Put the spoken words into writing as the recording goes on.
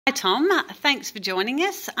Hi Tom, thanks for joining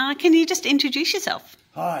us. Can you just introduce yourself?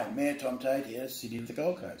 Hi, Mayor Tom Tate here, City of the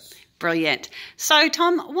Gold Coast. Brilliant. So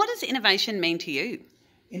Tom, what does innovation mean to you?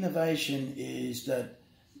 Innovation is that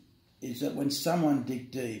when someone dig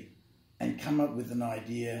deep and come up with an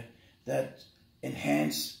idea that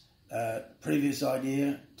enhance previous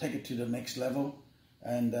idea, take it to the next level,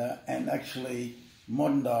 and actually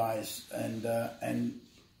modernise and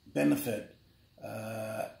benefit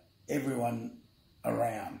everyone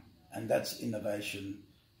around, and that's innovation.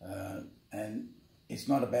 And it's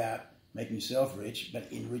not about making yourself rich, but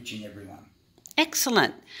enriching everyone.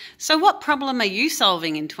 Excellent. So what problem are you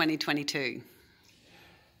solving in 2022?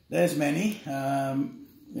 There's many. Now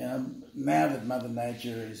that Mother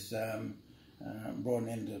Nature is brought an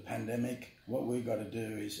end to the pandemic, what we've got to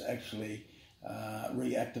do is actually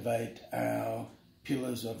reactivate our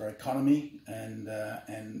pillars of our economy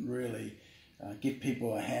and really give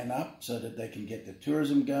people a hand up so that they can get the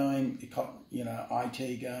tourism going,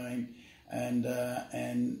 IT going,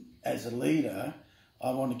 and as a leader,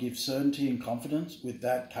 I want to give certainty and confidence. With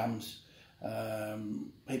that comes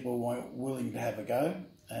people willing to have a go,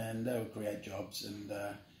 and that will create jobs and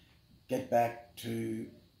get back to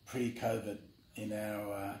pre-COVID in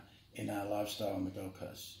our lifestyle on the Gold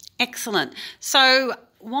Coast. Excellent. So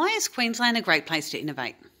why is Queensland a great place to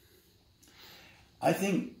innovate? I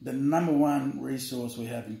think the number one resource we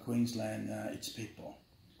have in Queensland, it's people.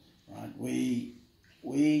 Right? We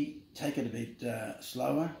take it a bit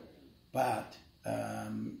slower, but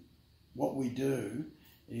what we do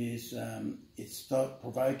is it's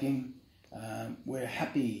thought-provoking. We're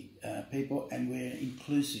happy people, and we're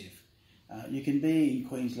inclusive. You can be in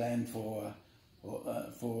Queensland for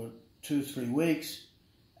 2 or 3 weeks,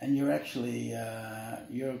 and you're actually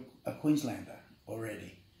you're a Queenslander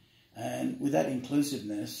already. And with that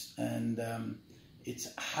inclusiveness, and it's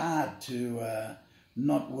hard to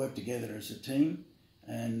not work together as a team.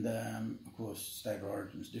 And of course, state of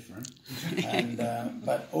origin is different.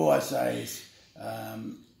 But all I say is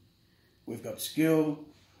we've got skill,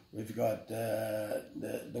 we've got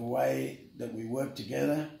the way that we work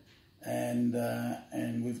together,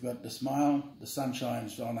 and we've got the smile, the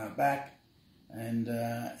sunshine's on our back,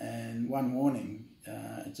 and one warning,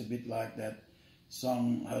 it's a bit like that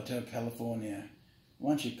song Hotel California.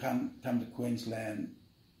 Once you come to Queensland,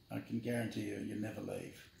 I can guarantee you'll never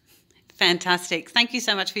leave. Fantastic. Thank you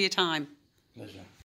so much for your time. Pleasure.